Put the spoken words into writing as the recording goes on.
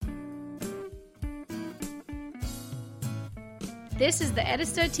This is the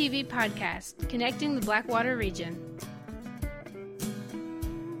Edisto TV podcast, connecting the Blackwater region.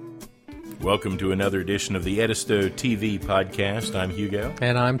 Welcome to another edition of the Edisto TV podcast. I'm Hugo.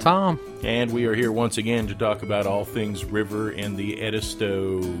 And I'm Tom. And we are here once again to talk about all things river and the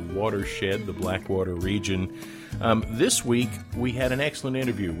Edisto watershed, the Blackwater region. This week, we had an excellent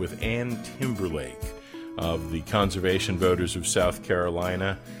interview with Ann Timberlake of the Conservation Voters of South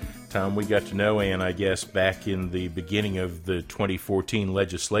Carolina. Tom, we got to know Ann, I guess, back in the beginning of the 2014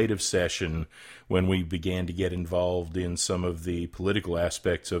 legislative session when we began to get involved in some of the political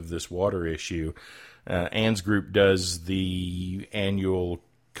aspects of this water issue. Ann's group does the annual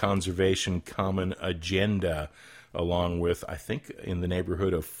Conservation Common Agenda, along with, I think, in the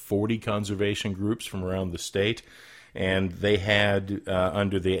neighborhood of 40 conservation groups from around the state. And they had,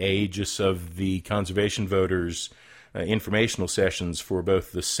 under the aegis of the Conservation Voters, informational sessions for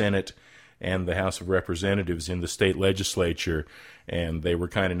both the Senate and the House of Representatives in the state legislature, and they were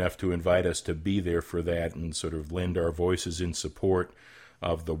kind enough to invite us to be there for that and sort of lend our voices in support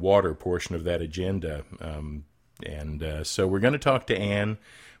of the water portion of that agenda. So we're going to talk to Ann.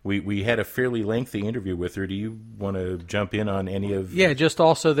 We had a fairly lengthy interview with her. Do you want to jump in on any of... Yeah, just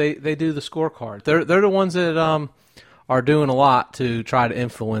also they do the scorecard. They're the ones that are doing a lot to try to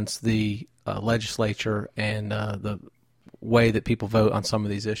influence the legislature and the way that people vote on some of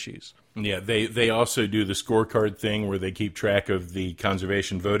these issues. Yeah, they also do the scorecard thing where they keep track of the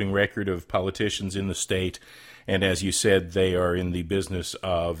conservation voting record of politicians in the state. And as you said, they are in the business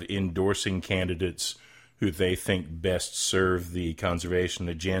of endorsing candidates who they think best serve the conservation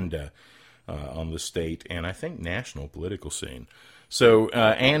agenda on the state and I think national political scene. So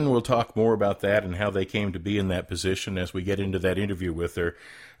Ann will talk more about that and how they came to be in that position as we get into that interview with her.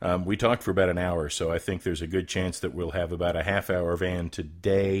 We talked for about an hour, so I think there's a good chance that we'll have about a half hour of Ann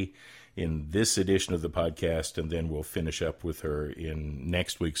today in this edition of the podcast, and then we'll finish up with her in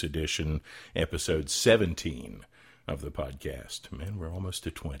next week's edition, episode 17 of the podcast. Man, we're almost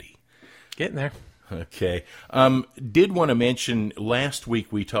to 20. Getting there. Okay. Did want to mention, last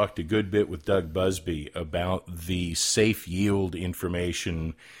week we talked a good bit with Doug Busby about the safe yield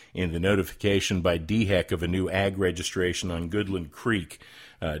information in the notification by DHEC of a new ag registration on Goodland Creek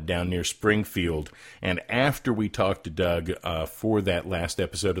down near Springfield. And after we talked to Doug for that last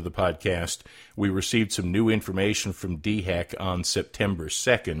episode of the podcast, we received some new information from DHEC on September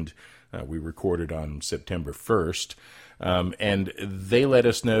 2nd. We recorded on September 1st. And they let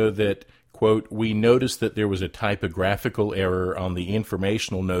us know that, quote, "We noticed that there was a typographical error on the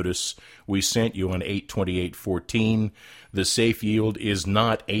informational notice we sent you on 8/28/14. The safe yield is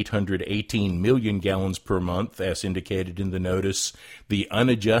not 818 million gallons per month, as indicated in the notice. The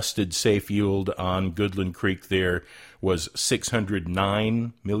unadjusted safe yield on Goodland Creek there was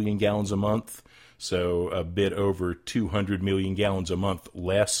 609 million gallons a month, so a bit over 200 million gallons a month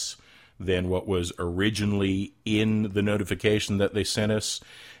less than what was originally in the notification that they sent us."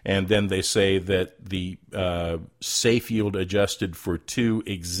 And then they say that the safe yield adjusted for two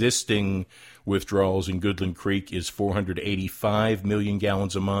existing withdrawals in Goodland Creek is 485 million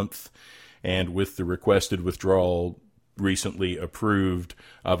gallons a month. And with the requested withdrawal recently approved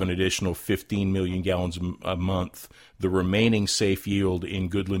of an additional 15 million gallons a month, the remaining safe yield in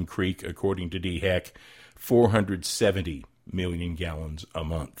Goodland Creek, according to DHEC, 470 million gallons a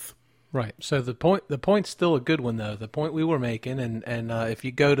month. Right. So the point's still a good one, though. The point we were making, and if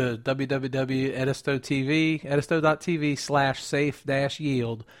you go to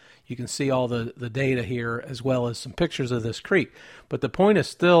edisto.tv/safe-yield, you can see all the data here as well as some pictures of this creek. But the point is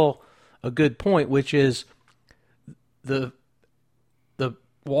still a good point, which is the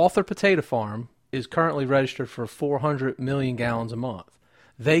Walther Potato Farm is currently registered for 400 million gallons a month.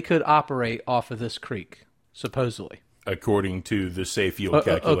 They could operate off of this creek, supposedly. According to the safe yield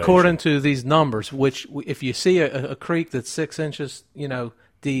calculation. According to these numbers, which if you see a creek that's 6 inches,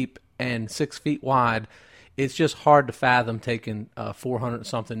 deep and 6 feet wide, it's just hard to fathom taking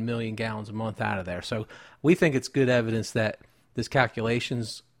 400-something million gallons a month out of there. So we think it's good evidence that this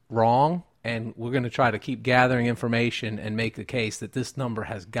calculation's wrong, and we're going to try to keep gathering information and make the case that this number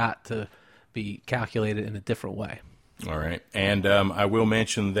has got to be calculated in a different way. All right. And I will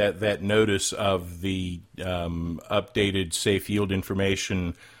mention that notice of the updated safe yield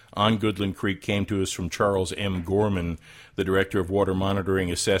information on Goodland Creek came to us from Charles M. Gorman, the Director of Water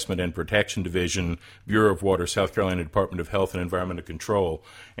Monitoring, Assessment, and Protection Division, Bureau of Water, South Carolina Department of Health and Environmental Control.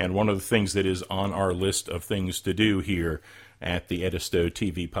 And one of the things that is on our list of things to do here at the Edisto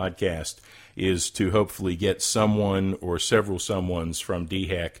TV podcast is to hopefully get someone or several someones from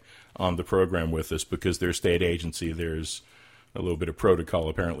DHEC on the program with us, because their state agency, there's a little bit of protocol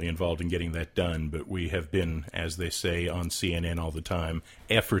apparently involved in getting that done, but we have been, as they say on CNN all the time,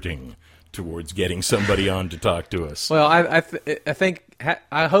 efforting towards getting somebody on to talk to us. Well, I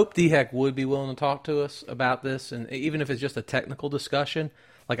hope DHEC would be willing to talk to us about this, and even if it's just a technical discussion,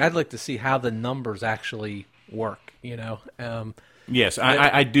 like I'd like to see how the numbers actually work. Yes,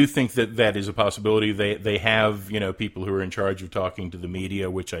 I do think that is a possibility. They have people who are in charge of talking to the media,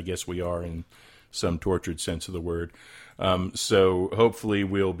 which I guess we are in some tortured sense of the word. So hopefully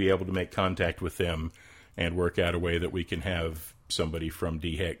we'll be able to make contact with them and work out a way that we can have somebody from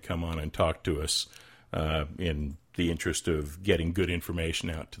DHEC come on and talk to us in the interest of getting good information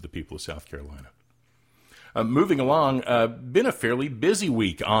out to the people of South Carolina. Moving along, been a fairly busy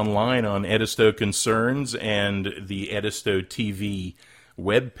week online on Edisto Concerns and the Edisto TV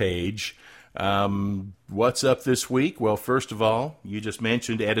webpage. What's up this week? Well, first of all, you just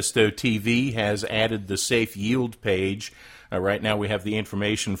mentioned Edisto TV has added the Safe Yield page. Right now we have the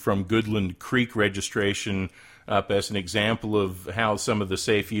information from Goodland Creek registration up as an example of how some of the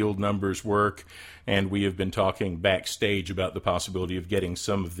Safe Yield numbers work, and we have been talking backstage about the possibility of getting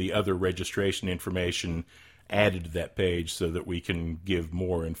some of the other registration information added to that page so that we can give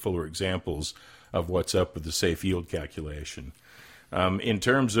more and fuller examples of what's up with the Safe Yield calculation. In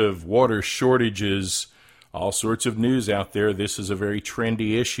terms of water shortages, all sorts of news out there. This is a very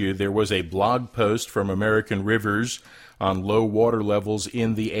trendy issue. There was a blog post from American Rivers on low water levels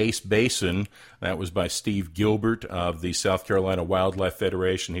in the Ace Basin. That was by Steve Gilbert of the South Carolina Wildlife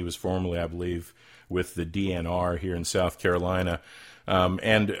Federation. He was formerly, I believe, with the DNR here in South Carolina.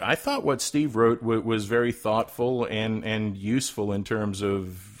 And I thought what Steve wrote was very thoughtful and useful in terms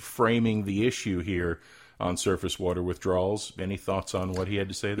of framing the issue here on surface water withdrawals. Any thoughts on what he had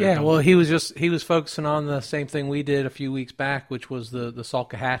to say there? Yeah, well, he was focusing on the same thing we did a few weeks back, which was the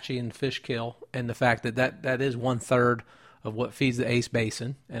Salkehatchie and fish kill, and the fact that is 1/3 of what feeds the Ace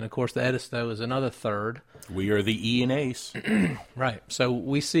Basin, and of course the Edisto is another third. We are the E in Ace. Right. So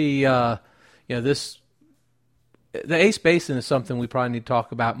we see, this. The Ace Basin is something we probably need to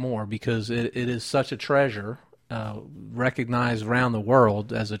talk about more because it is such a treasure, recognized around the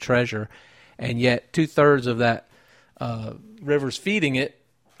world as a treasure, and yet 2/3 of that rivers feeding it,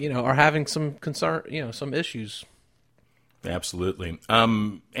 are having some concern, some issues. Absolutely.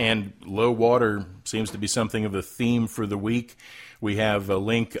 And low water seems to be something of a theme for the week. We have a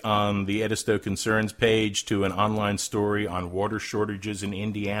link on the Edisto Concerns page to an online story on water shortages in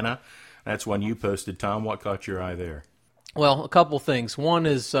Indiana. That's one you posted, Tom. What caught your eye there? Well, a couple things. One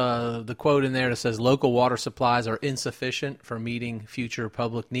is the quote in there that says local water supplies are insufficient for meeting future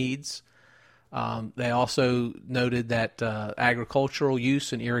public needs. They also noted that agricultural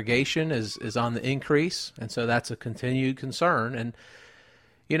use and irrigation is on the increase, and so that's a continued concern. And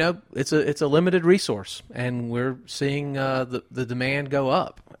it's a limited resource, and we're seeing the demand go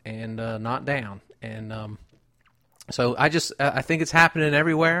up and not down. And so I think it's happening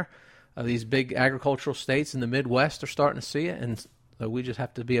everywhere. These big agricultural states in the Midwest are starting to see it, and so we just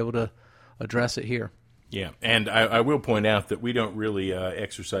have to be able to address it here. Yeah, and I will point out that we don't really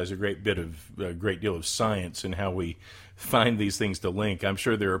exercise a great deal of science in how we find these things to link. I'm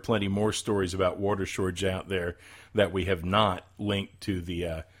sure there are plenty more stories about water shortage out there that we have not linked to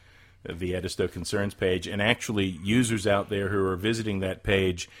the Edisto Concerns page. And actually, users out there who are visiting that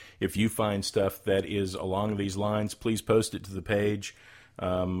page, if you find stuff that is along these lines, please post it to the page.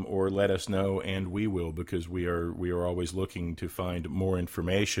 Or let us know, and we will, because we are always looking to find more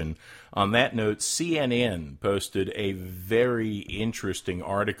information. On that note, CNN posted a very interesting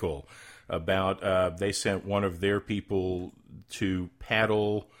article about they sent one of their people to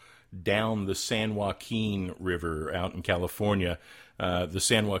paddle down the San Joaquin River out in California. The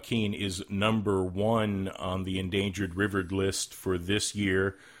San Joaquin is number 1 on the endangered river list for this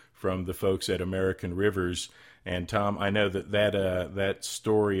year from the folks at American Rivers. And Tom, I know that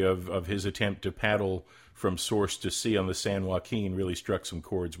story of his attempt to paddle from source to sea on the San Joaquin really struck some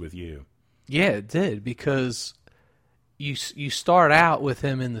chords with you. Yeah, it did, because you start out with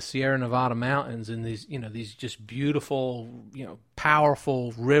him in the Sierra Nevada mountains and these just beautiful,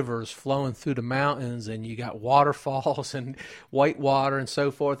 powerful rivers flowing through the mountains, and you got waterfalls and white water and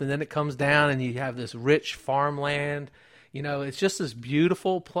so forth, and then it comes down and you have this rich farmland. It's just this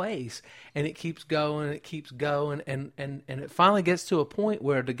beautiful place, and it keeps going, and it finally gets to a point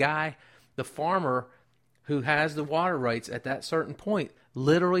where the farmer who has the water rights at that certain point,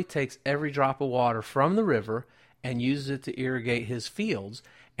 literally takes every drop of water from the river and uses it to irrigate his fields,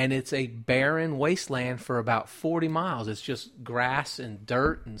 and it's a barren wasteland for about 40 miles. It's just grass and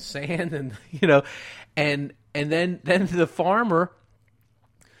dirt and sand, and and then the farmer,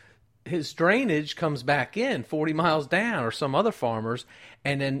 his drainage comes back in 40 miles down, or some other farmers,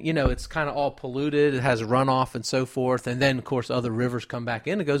 and then, it's kind of all polluted. It has runoff and so forth. And then, of course, other rivers come back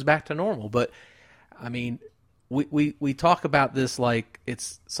in. It goes back to normal. But, I mean, we talk about this like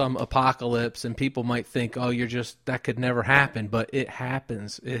it's some apocalypse, and people might think, oh, that could never happen. But it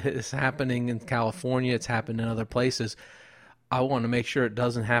happens. It's happening in California. It's happened in other places. I want to make sure it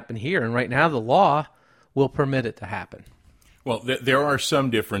doesn't happen here. And right now, the law will permit it to happen. Well, there are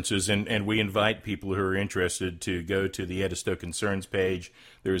some differences, and we invite people who are interested to go to the Edisto Concerns page.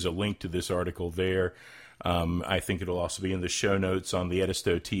 There is a link to this article there. I think it'll also be in the show notes on the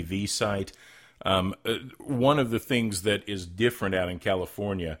Edisto TV site. One of the things that is different out in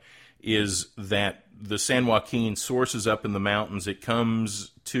California is that the San Joaquin sources up in the mountains. It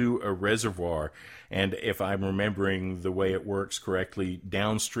comes to a reservoir, and if I'm remembering the way it works correctly,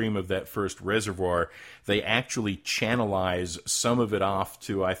 downstream of that first reservoir, they actually channelize some of it off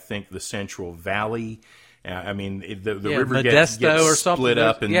to, I think, the Central Valley. The river gets split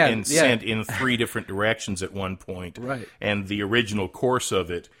up and sent in 3 different directions at one point. Right. And the original course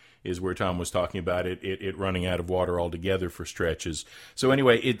of it is where Tom was talking about it running out of water altogether for stretches. So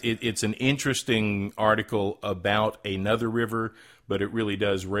anyway, it's an interesting article about another river, but it really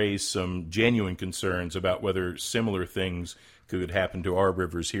does raise some genuine concerns about whether similar things could happen to our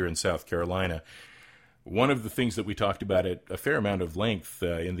rivers here in South Carolina. One of the things that we talked about at a fair amount of length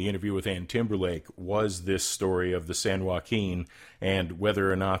in the interview with Ann Timberlake was this story of the San Joaquin and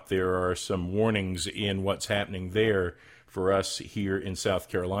whether or not there are some warnings in what's happening there for us here in South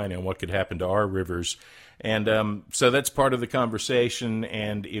Carolina and what could happen to our rivers. And so that's part of the conversation,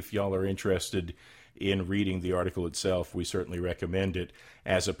 and if y'all are interested in reading the article itself, we certainly recommend it.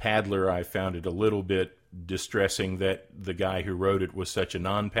 As a paddler, I found it a little bit distressing that the guy who wrote it was such a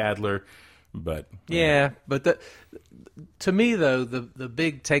non-paddler, but... Yeah, but to me, though, the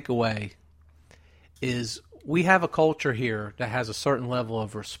big takeaway is we have a culture here that has a certain level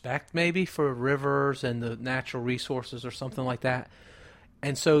of respect maybe for rivers and the natural resources or something like that.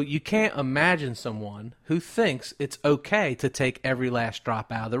 And so you can't imagine someone who thinks it's okay to take every last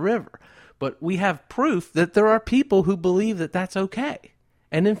drop out of the river. But we have proof that there are people who believe that that's okay.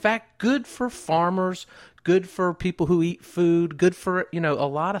 And in fact, good for farmers, good for people who eat food, good for, a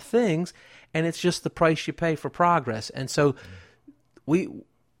lot of things. And it's just the price you pay for progress. And so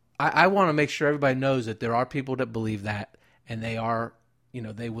I want to make sure everybody knows that there are people that believe that, and they are,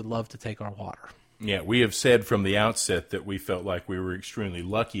 they would love to take our water. Yeah, we have said from the outset that we felt like we were extremely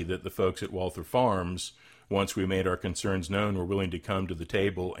lucky that the folks at Walther Farms, once we made our concerns known, were willing to come to the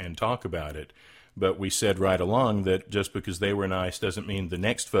table and talk about it. But we said right along that just because they were nice doesn't mean the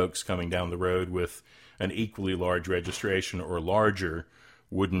next folks coming down the road with an equally large registration or larger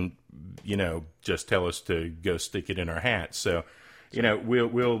wouldn't, just tell us to go stick it in our hats. So,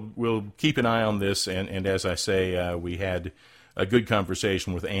 we'll keep an eye on this, and as I say, we had a good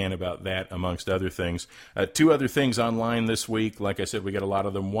conversation with Ann about that, amongst other things. 2 other things online this week. Like I said, we got a lot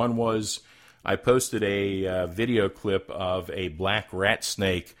of them. One was I posted a video clip of a black rat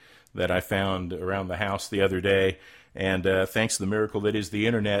snake that I found around the house the other day, and thanks to the miracle that is the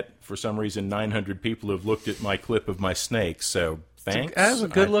internet, for some reason 900 people have looked at my clip of my snake, so... Thanks. That was a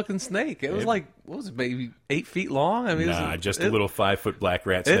good-looking snake. It was what was it, maybe 8 feet long? I mean, just a little 5-foot black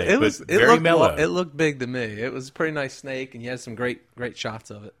rat snake, but very mellow. It looked big to me. It was a pretty nice snake, and you had some great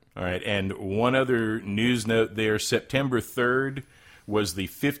shots of it. All right, and one other news note there. September 3rd was the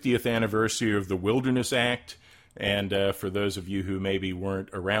 50th anniversary of the Wilderness Act, and for those of you who maybe weren't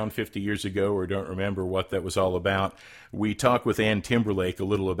around 50 years ago or don't remember what that was all about, we talked with Ann Timberlake a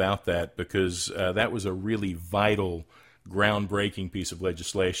little about that, because that was a really vital groundbreaking piece of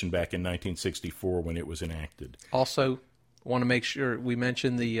legislation back in 1964 when it was enacted. Also, want to make sure we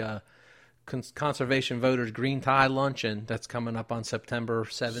mention the Conservation Voters Green Tie Luncheon that's coming up on September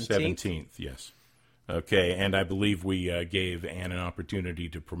 17th. 17th, yes. Okay, and I believe we gave Ann an opportunity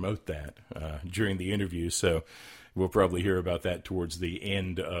to promote that during the interview, so we'll probably hear about that towards the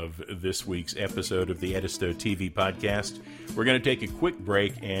end of this week's episode of the Edisto TV podcast. We're going to take a quick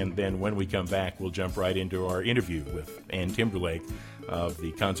break, and then when we come back, we'll jump right into our interview with Ann Timberlake of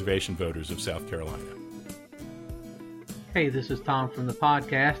the Conservation Voters of South Carolina. Hey, this is Tom from the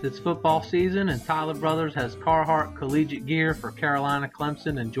podcast. It's football season, and Tyler Brothers has Carhartt collegiate gear for Carolina,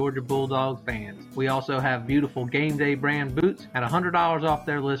 Clemson, and Georgia Bulldogs fans. We also have beautiful game day brand boots at $100 off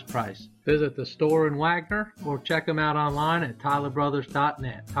their list price. Visit the store in Wagner or check them out online at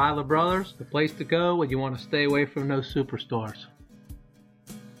tylerbrothers.net. Tyler Brothers, the place to go when you want to stay away from those superstores.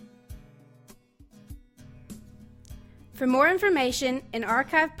 For more information and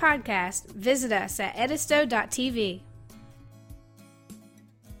archived podcasts, visit us at edisto.tv.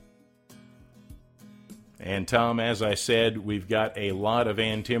 And Tom, as I said, we've got a lot of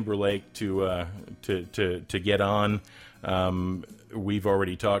Ann Timberlake to get on. We've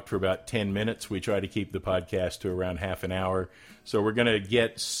already talked for about 10 minutes. We try to keep the podcast to around half an hour. So we're going to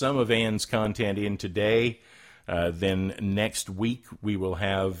get some of Ann's content in today. Then next week we will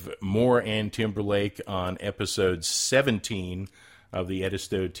have more Ann Timberlake on episode 17 of the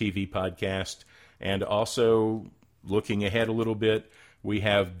Edisto TV podcast. And also, looking ahead a little bit, we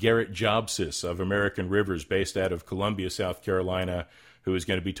have Garrett Jobsis of American Rivers, based out of Columbia, South Carolina, who is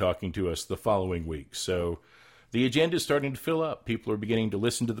going to be talking to us the following week. So the agenda is starting to fill up. People are beginning to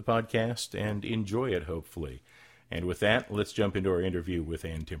listen to the podcast and enjoy it, hopefully. And with that, let's jump into our interview with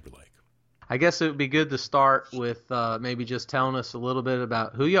Ann Timberlake. I guess it would be good to start with maybe just telling us a little bit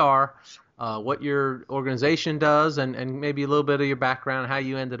about who you are, what your organization does, and maybe a little bit of your background, how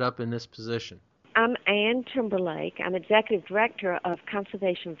you ended up in this position. I'm Ann Timberlake. I'm Executive Director of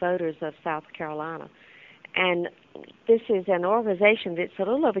Conservation Voters of South Carolina. And this is an organization that's a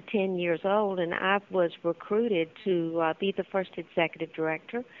little over 10 years old, and I was recruited to be the first Executive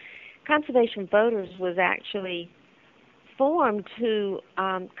Director. Conservation Voters was actually formed to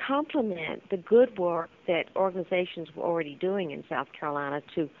complement the good work that organizations were already doing in South Carolina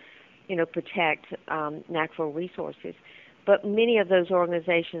to, protect natural resources. But many of those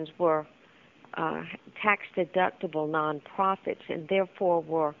organizations were tax-deductible nonprofits and therefore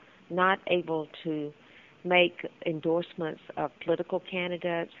were not able to make endorsements of political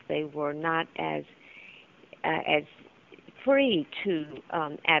candidates. They were not as free to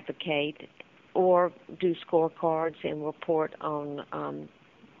advocate or do scorecards and report on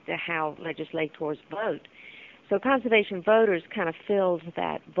how legislators vote. So Conservation Voters kind of fills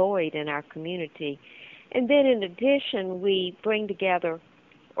that void in our community. And then in addition, we bring together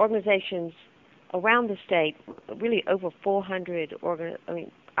organizations around the state, really over 400,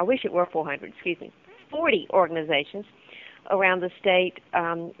 I wish it were 400, 40 organizations around the state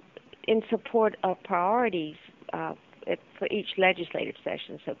in support of priorities for each legislative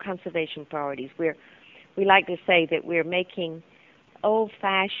session, so conservation priorities. We like to say that we're making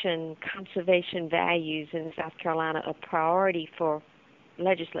old-fashioned conservation values in South Carolina a priority for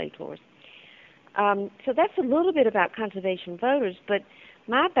legislators. So that's a little bit about Conservation Voters, but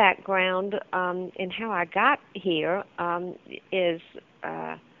my background in how I got here is,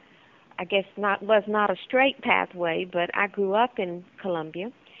 I guess, was not a straight pathway, but I grew up in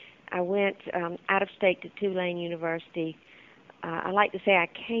Columbia. I went out of state to Tulane University. I like to say I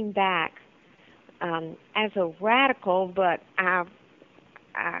came back as a radical, but I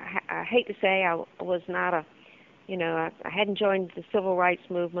hate to say I was not a, I hadn't joined the civil rights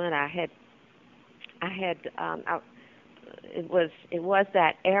movement. It was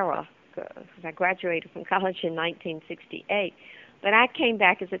that era, because I graduated from college in 1968. But I came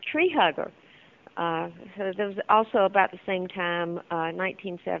back as a tree hugger. So there was also about the same time,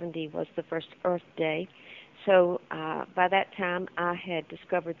 1970 was the first Earth Day. So by that time, I had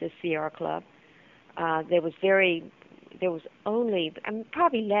discovered the Sierra Club. There was only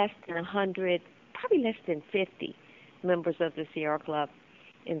probably less than 100, probably less than 50 members of the Sierra Club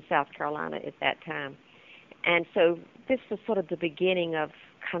in South Carolina at that time. And so this was sort of the beginning of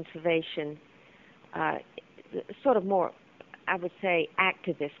conservation, sort of more, I would say,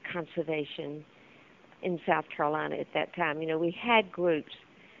 activist conservation in South Carolina at that time. We had groups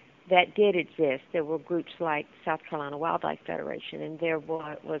that did exist. There were groups like South Carolina Wildlife Federation, and there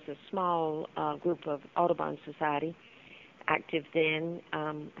was a small group of Audubon Society active then.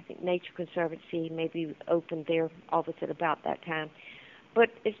 I think Nature Conservancy maybe opened their office at about that time. But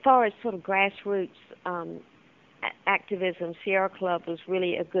as far as sort of grassroots activism, Sierra Club was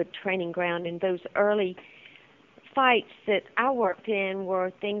really a good training ground. And those early fights that I worked in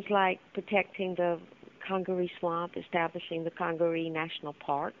were things like protecting the Congaree Swamp, establishing the Congaree National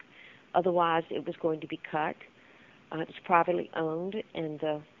Park. Otherwise, it was going to be cut. It was privately owned, and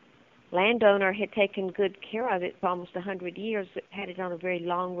the landowner had taken good care of it for almost 100 years. It had it on a very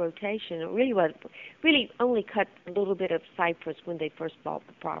long rotation. It really only cut a little bit of cypress when they first bought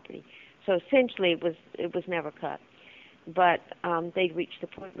the property. So essentially, it was never cut. But they'd reached the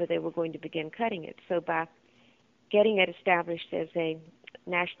point where they were going to begin cutting it. So by getting it established as a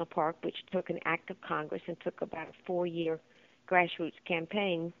national park, which took an act of Congress and took about a 4-year grassroots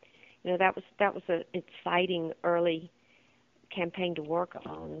campaign, that was an exciting early campaign to work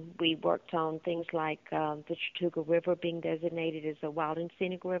on. We worked on things like the Chattooga River being designated as a wild and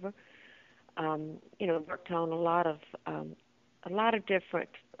scenic river. Worked on a lot of different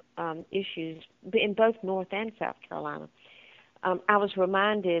issues in both North and South Carolina. I was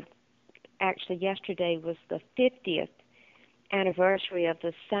reminded, actually yesterday was the 50th anniversary of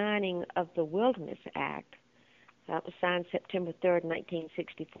the signing of the Wilderness Act It was signed September 3rd,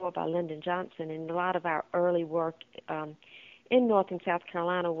 1964 by Lyndon Johnson, and a lot of our early work in North and South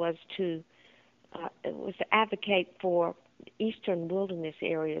Carolina was to advocate for eastern wilderness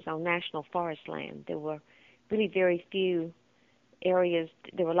areas on national forest land. There were really very few areas.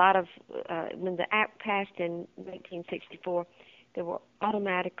 There were a lot of, when the act passed in 1964, there were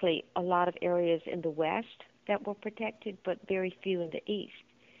automatically a lot of areas in the west that were protected, but very few in the east.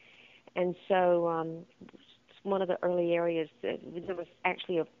 And so one of the early areas, there was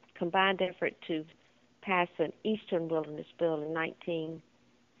actually a combined effort to pass an eastern wilderness bill in I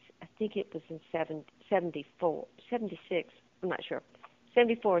think it was in 76, I'm not sure,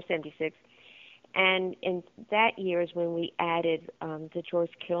 74 or 76. And in that year is when we added the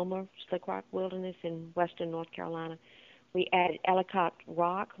George Kilmer Slick Rock Wilderness in western North Carolina. We added Ellicott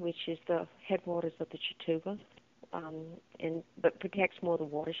Rock, which is the headwaters of the Chattooga, but protects more the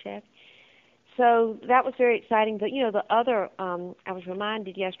watershed. So that was very exciting. But, the other, I was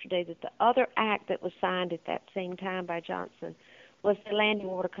reminded yesterday that the other act that was signed at that same time by Johnson was the Land and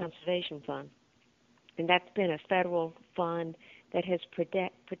Water Conservation Fund. And that's been a federal fund that has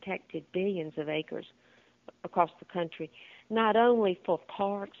protected billions of acres across the country, not only for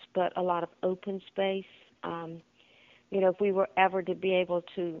parks, but a lot of open space. If we were ever to be able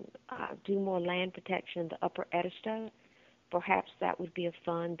to do more land protection in the upper Edisto, perhaps that would be a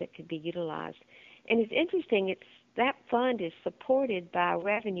fund that could be utilized. And it's interesting, that fund is supported by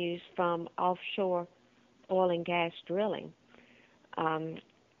revenues from offshore oil and gas drilling.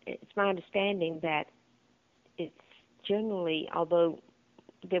 It's my understanding that it's generally, although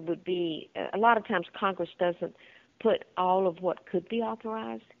there would be, a lot of times Congress doesn't put all of what could be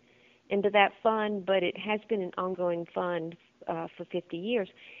authorized into that fund, but it has been an ongoing fund for 50 years.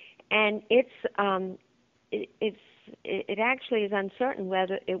 And it actually is uncertain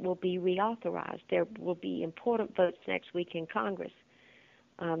whether it will be reauthorized. There will be important votes next week in Congress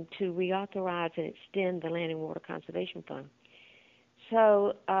to reauthorize and extend the Land and Water Conservation Fund.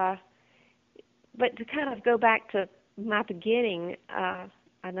 So, but to kind of go back to my beginning, I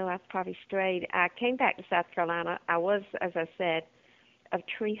know I've probably strayed. I came back to South Carolina. I was, as I said, a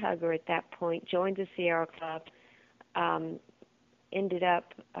tree hugger at that point, joined the Sierra Club, ended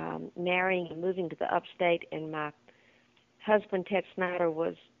up marrying and moving to the upstate, and my husband, Ted Snyder,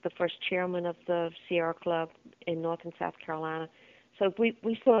 was the first chairman of the Sierra Club in North and South Carolina. So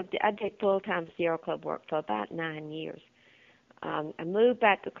I did full-time Sierra Club work for about 9 years. I moved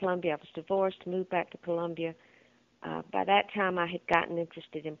back to Columbia. I was divorced, moved back to Columbia. By that time, I had gotten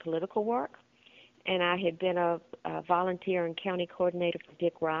interested in political work, and I had been a volunteer and county coordinator for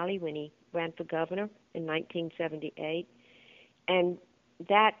Dick Riley when he ran for governor in 1978. And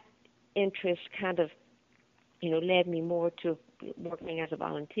that interest kind of, led me more to working as a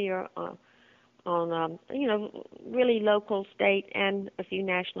volunteer on really local, state, and a few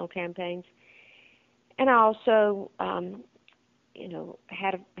national campaigns. And I also,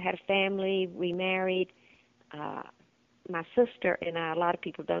 had a family, remarried. My sister and I, a lot of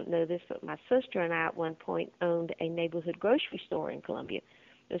people don't know this, but my sister and I at one point owned a neighborhood grocery store in Columbia.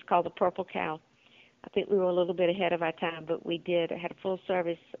 It was called the Purple Cow. I think we were a little bit ahead of our time, but we had a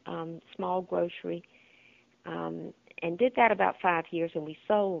full-service small grocery and did that about 5 years, and we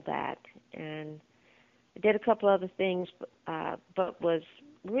sold that. And I did a couple other things, but was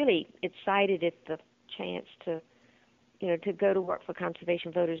really excited at the chance to go to work for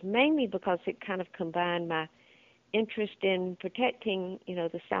Conservation Voters, mainly because it kind of combined my interest in protecting,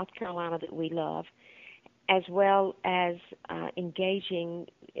 the South Carolina that we love, as well as engaging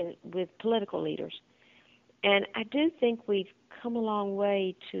with political leaders. And I do think we've come a long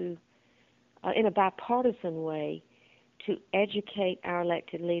way to, in a bipartisan way, to educate our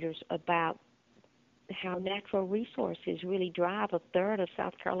elected leaders about how natural resources really drive a third of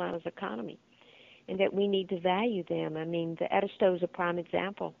South Carolina's economy, and that we need to value them. I mean, the Edisto is a prime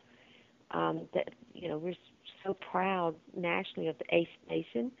example. That we're so proud nationally of the Ace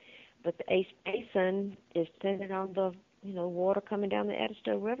Basin, but the Ace Basin is dependent on the water coming down the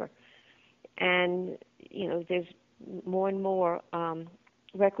Edisto River, and there's more and more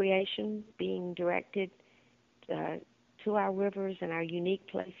recreation being directed to our rivers and our unique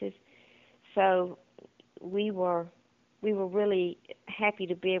places. So we were really happy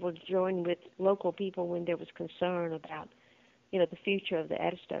to be able to join with local people when there was concern about the future of the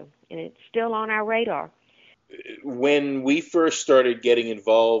Edisto, and it's still on our radar. When we first started getting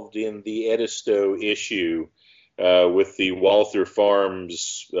involved in the Edisto issue with the Walther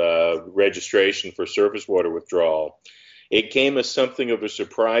Farms registration for surface water withdrawal, it came as something of a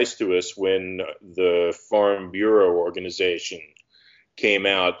surprise to us when the Farm Bureau organization came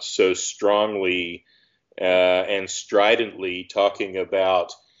out so strongly and stridently talking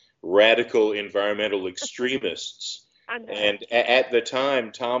about radical environmental extremists. And at the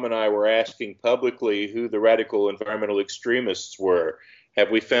time, Tom and I were asking publicly who the radical environmental extremists were. Have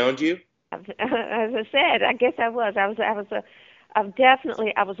we found you? As I said, I guess I was. I was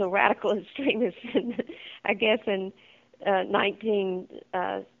a radical extremist. I guess in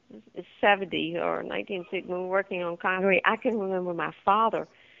 1970 or 1960, when we were working on Congaree. I can remember my father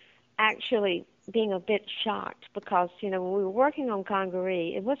actually being a bit shocked because, when we were working on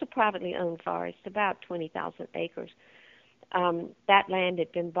Congaree, it was a privately owned forest, about 20,000 acres. That land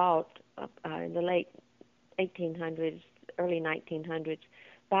had been bought in the late 1800s, early 1900s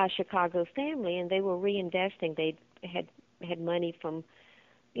by a Chicago family, and they were reinvesting. They had money from,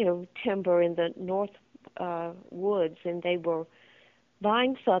 timber in the north woods, and they were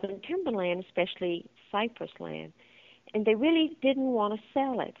buying southern timberland, especially cypress land. And they really didn't want to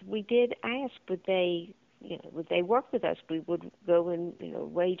sell it. We did ask, would they work with us? We would go and,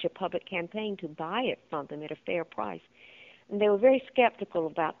 wage a public campaign to buy it from them at a fair price. And they were very skeptical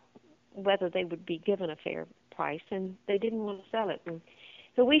about whether they would be given a fair price, and they didn't want to sell it. And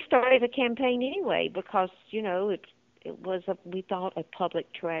so we started a campaign anyway because, it was, we thought, a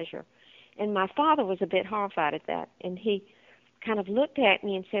public treasure. And my father was a bit horrified at that. And he kind of looked at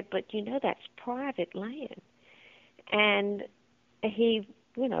me and said, but, that's private land. And he,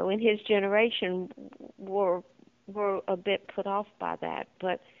 in his generation were a bit put off by that.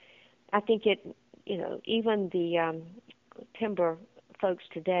 But I think even the timber folks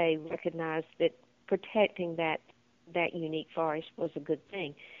today recognize that protecting that unique forest was a good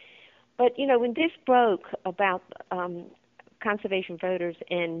thing. But, when this broke about conservation voters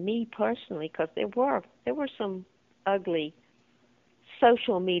and me personally, because there were some ugly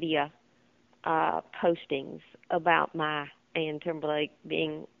social media postings about my Ann Timberlake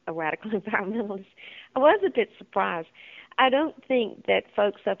being a radical environmentalist, I was a bit surprised. I don't think that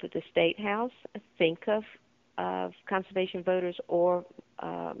folks up at the State House think of conservation voters or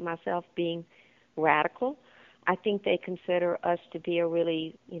myself being radical. I think they consider us to be a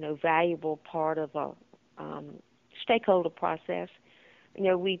really, valuable part of a stakeholder process.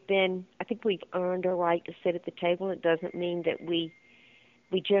 I think we've earned a right to sit at the table. It doesn't mean that we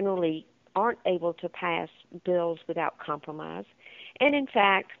generally aren't able to pass bills without compromise. And in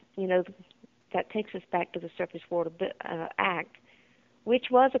fact, that takes us back to the Surface Water Act, which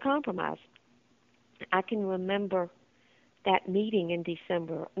was a compromise. I can remember that meeting in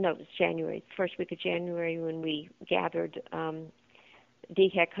December, no, it was January, first week of January when we gathered.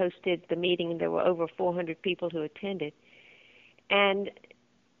 DHEC hosted the meeting, and there were over 400 people who attended. And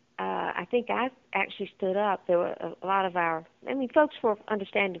I think I actually stood up. There were a lot of folks were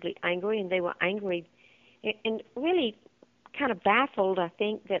understandably angry, and they were angry and really kind of baffled, I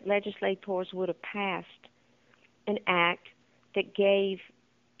think, that legislators would have passed an act that gave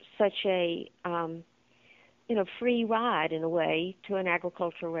such a, free ride, in a way, to an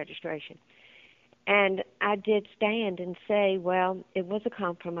agricultural registration. And I did stand and say, well, it was a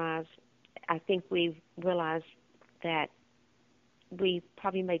compromise. I think we realized that we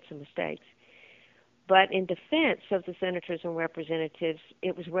probably made some mistakes. But in defense of the senators and representatives,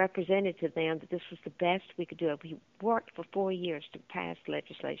 it was represented to them that this was the best we could do. We worked for 4 years to pass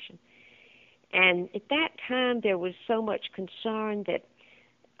legislation. And at that time, there was so much concern that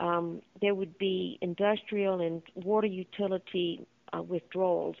there would be industrial and water utility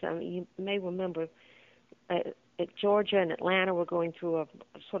withdrawals. I mean, you may remember Georgia and Atlanta were going through a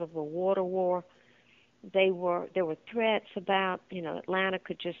sort of a water war. There were threats about, Atlanta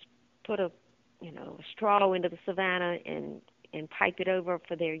could just put a straw into the Savannah and pipe it over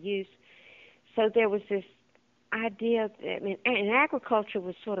for their use. So there was this idea, and agriculture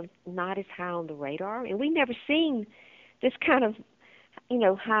was sort of not as high on the radar, and we never seen this kind of,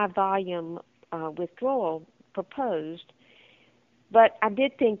 high volume withdrawal proposed. But I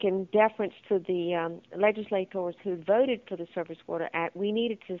did think, in deference to the legislators who voted for the Surface Water Act, we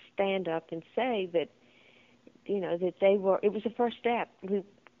needed to stand up and say that, that it was the first step.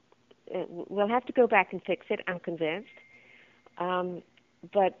 We'll have to go back and fix it, I'm convinced.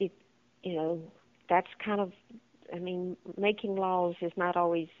 But that's kind of, making laws is not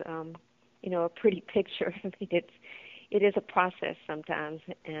always, a pretty picture. It is a process sometimes,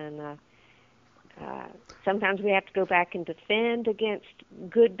 and sometimes we have to go back and defend against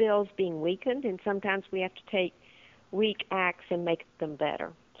good bills being weakened, and sometimes we have to take weak acts and make them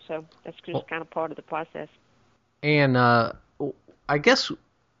better. So that's just kind of part of the process. And I guess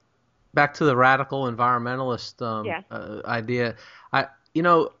back to the radical environmentalist idea,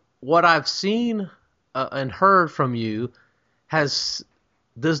 what I've seen and heard from you has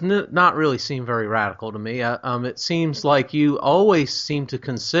does not really seem very radical to me. It seems like you always seem to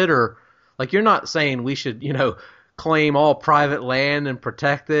consider, like you're not saying we should, claim all private land and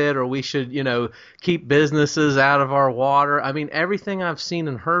protect it, or we should, keep businesses out of our water. I mean, everything I've seen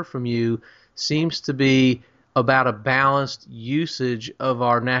and heard from you seems to be about a balanced usage of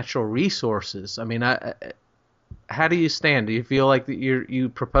our natural resources. I mean, how do you stand? Do you feel like that you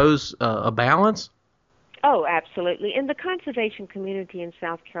propose a balance? Oh, absolutely. And the conservation community in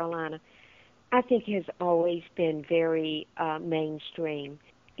South Carolina, I think, has always been very mainstream.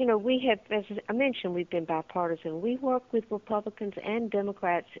 We have, as I mentioned, we've been bipartisan. We work with Republicans and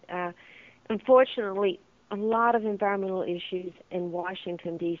Democrats. Unfortunately, a lot of environmental issues in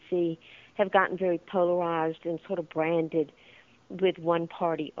Washington, D.C. have gotten very polarized and sort of branded with one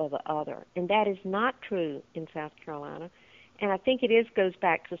party or the other. And that is not true in South Carolina. And I think it goes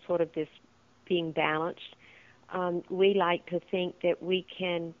back to sort of this being balanced. We like to think that we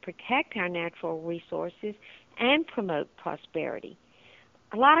can protect our natural resources and promote prosperity.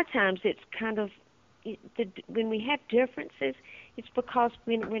 A lot of times it's kind of, when we have differences, it's because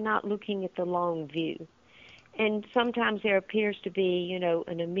we're not looking at the long view. And sometimes there appears to be,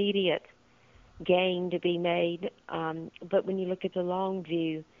 an immediate gain to be made. But when you look at the long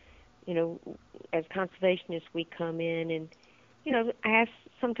view, as conservationists, we come in and, ask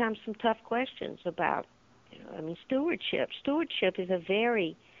sometimes some tough questions about, stewardship. Stewardship is a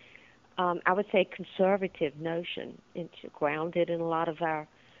very, I would say, conservative notion. It's grounded in a lot of our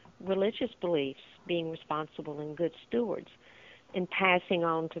religious beliefs, being responsible and good stewards and passing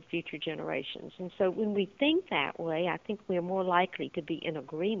on to future generations. And so when we think that way, I think we're more likely to be in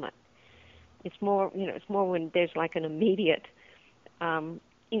agreement. It's more when there's like an immediate,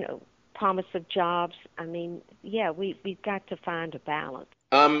 promise of jobs. I mean, we've got to find a balance.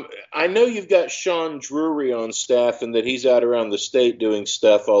 I know you've got Sean Drury on staff and that he's out around the state doing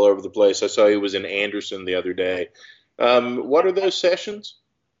stuff all over the place. I saw he was in Anderson the other day. What are those sessions?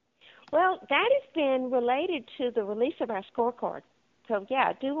 Well, that has been related to the release of our scorecard. So,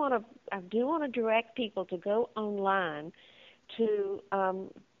 I do want to direct people to go online to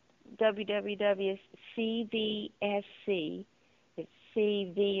www.cvsc, it's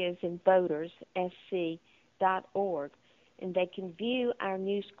CV as in voters, sc.org, and they can view our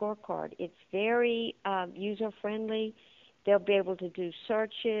new scorecard. It's very user-friendly. They'll be able to do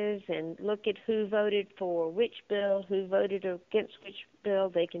searches and look at who voted for which bill, who voted against which bill.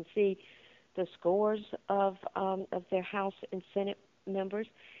 They can see the scores of their House and Senate members.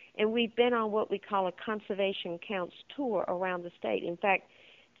 And we've been on what we call a Conservation Counts tour around the state. In fact,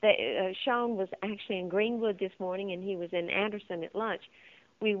 Sean was actually in Greenwood this morning, and he was in Anderson at lunch.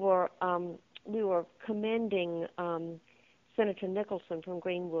 We were commending Senator Nicholson from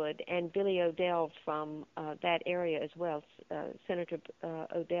Greenwood and Billy O'Dell from that area as well. Senator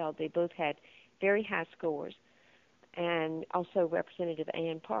O'Dell, they both had very high scores, and also Representative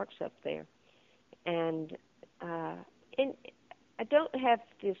Ann Parks up there. And I don't have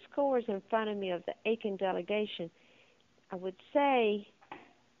the scores in front of me of the Aiken delegation. I would say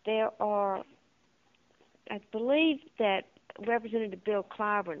there are, I believe that Representative Bill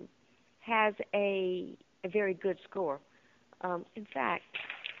Clyburn has a very good score. In fact,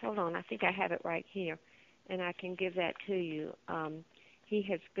 hold on, I think I have it right here, and I can give that to you. He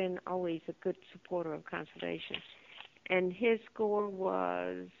has been always a good supporter of conservation. And his score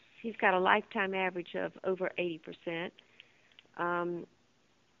was, he's got a lifetime average of over 80%.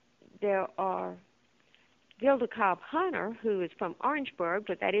 There are Gilda Cobb Hunter, who is from Orangeburg,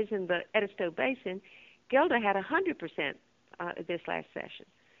 but that is in the Edisto Basin. Gilda had 100% this last session.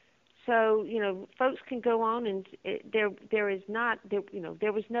 So, folks can go on, and there was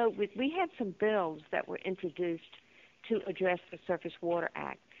no, we had some bills that were introduced to address the Surface Water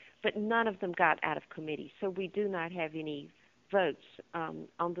Act, but none of them got out of committee. So we do not have any votes on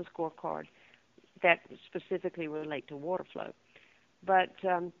the scorecard that specifically relate to water flow. But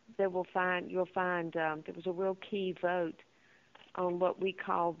you'll find there was a real key vote on what we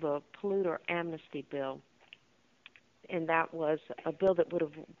call the polluter amnesty bill. And that was a bill that would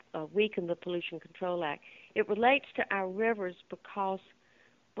have weakened the Pollution Control Act. It relates to our rivers because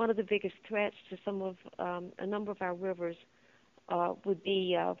one of the biggest threats to a number of our rivers would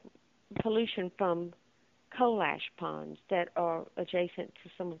be pollution from coal ash ponds that are adjacent to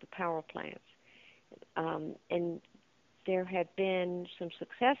some of the power plants. And there have been some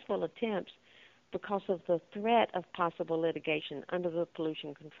successful attempts because of the threat of possible litigation under the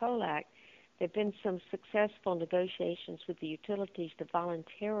Pollution Control Act. There have been some successful negotiations with the utilities to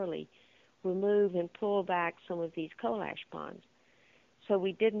voluntarily remove and pull back some of these coal ash ponds. So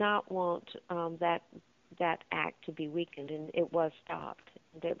we did not want that act to be weakened, and it was stopped.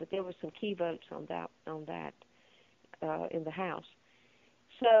 but there were some key votes on that in the House.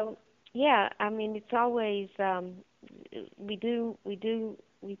 So yeah, I mean, it's always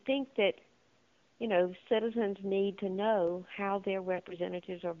we think that, you know, citizens need to know how their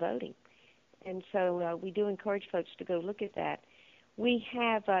representatives are voting, and so we do encourage folks to go look at that. We're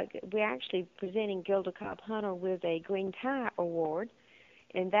actually presenting Gilda Cobb Hunter with a Green Tie Award,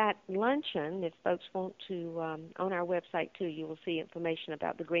 and that luncheon, if folks want to, on our website too, you will see information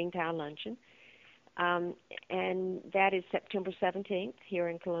about the Green Tie Luncheon, and that is September 17th here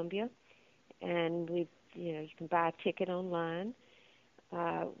in Columbia, and you can buy a ticket online.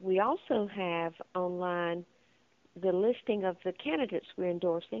 We also have online the listing of the candidates we're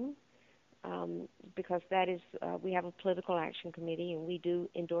endorsing, because that is, we have a political action committee and we do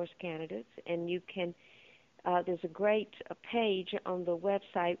endorse candidates, and you can, there's a great page on the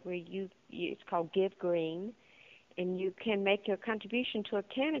website where it's called Give Green, and you can make your contribution to a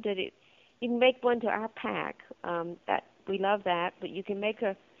candidate. You can make one to our PAC, that we love that, but you can make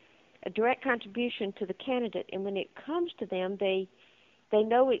a direct contribution to the candidate, and when it comes to them, they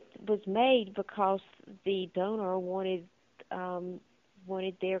know it was made because the donor wanted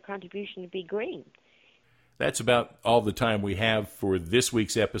their contribution to be green. That's about all the time we have for this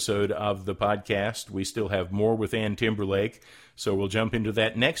week's episode of the podcast. We still have more with Ann Timberlake, so we'll jump into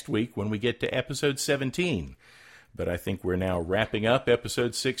that next week when we get to episode 17. But I think we're now wrapping up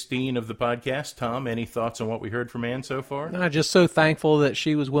episode 16 of the podcast. Tom, any thoughts on what we heard from Ann so far? I'm just so thankful that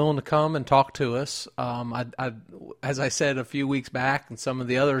she was willing to come and talk to us. As I said a few weeks back, and some of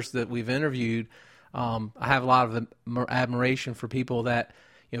the others that we've interviewed, I have a lot of admiration for people that,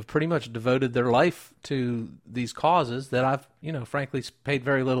 you know, pretty much devoted their life to these causes that I've, you know, frankly paid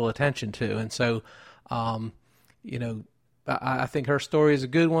very little attention to. And so, you know, I think her story is a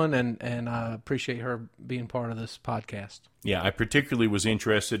good one, and I appreciate her being part of this podcast. Yeah, I particularly was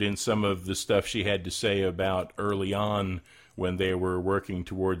interested in some of the stuff she had to say about early on when they were working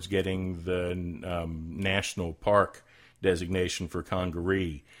towards getting the national park designation for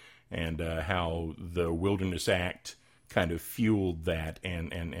Congaree, and how the Wilderness Act kind of fueled that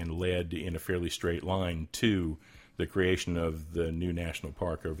and led in a fairly straight line to the creation of the new national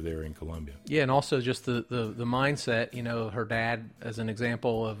park over there in Columbia. Yeah, and also just the mindset, you know, her dad as an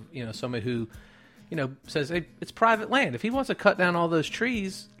example of, you know, somebody who, you know, says, hey, it's private land. If he wants to cut down all those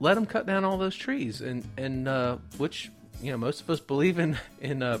trees, let him cut down all those trees. And which, you know, most of us believe in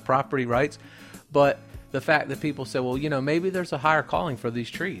property rights. But the fact that people say, well, you know, maybe there's a higher calling for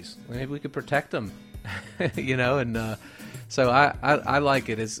these trees. Maybe we could protect them, you know, and so I like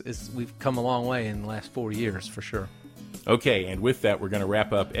it. We've come a long way in the last 4 years, for sure. Okay, and with that, we're going to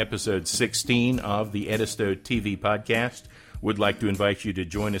wrap up episode 16 of the Edisto TV podcast. Would like to invite you to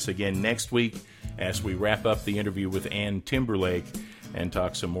join us again next week as we wrap up the interview with Ann Timberlake and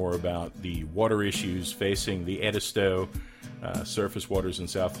talk some more about the water issues facing the Edisto, surface waters in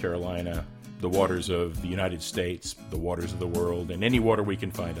South Carolina, the waters of the United States, the waters of the world, and any water we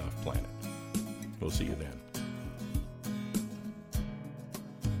can find off planet. We'll see you then.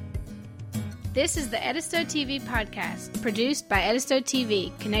 This is the Edisto TV podcast, produced by Edisto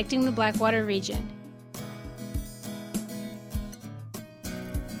TV, connecting the Blackwater region.